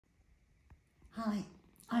Hi,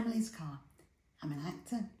 I'm Liz Carr. I'm an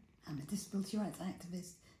actor, I'm a disability rights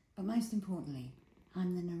activist, but most importantly,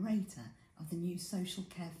 I'm the narrator of the new Social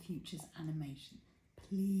Care Futures animation.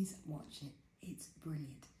 Please watch it, it's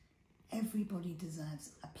brilliant. Everybody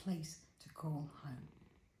deserves a place to call home,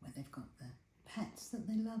 where they've got the pets that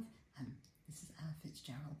they love, and this is Ella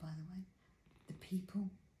Fitzgerald, by the way, the people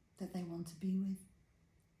that they want to be with,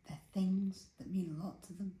 their things that mean a lot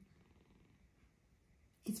to them.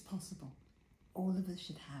 It's possible. All of us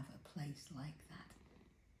should have a place like that.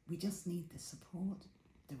 We just need the support,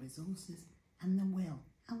 the resources, and the will,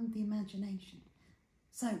 and the imagination.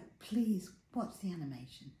 So please watch the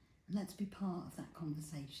animation and let's be part of that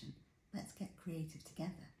conversation. Let's get creative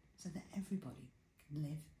together so that everybody can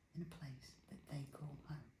live in a place that they call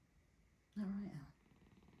home. All right, Ella?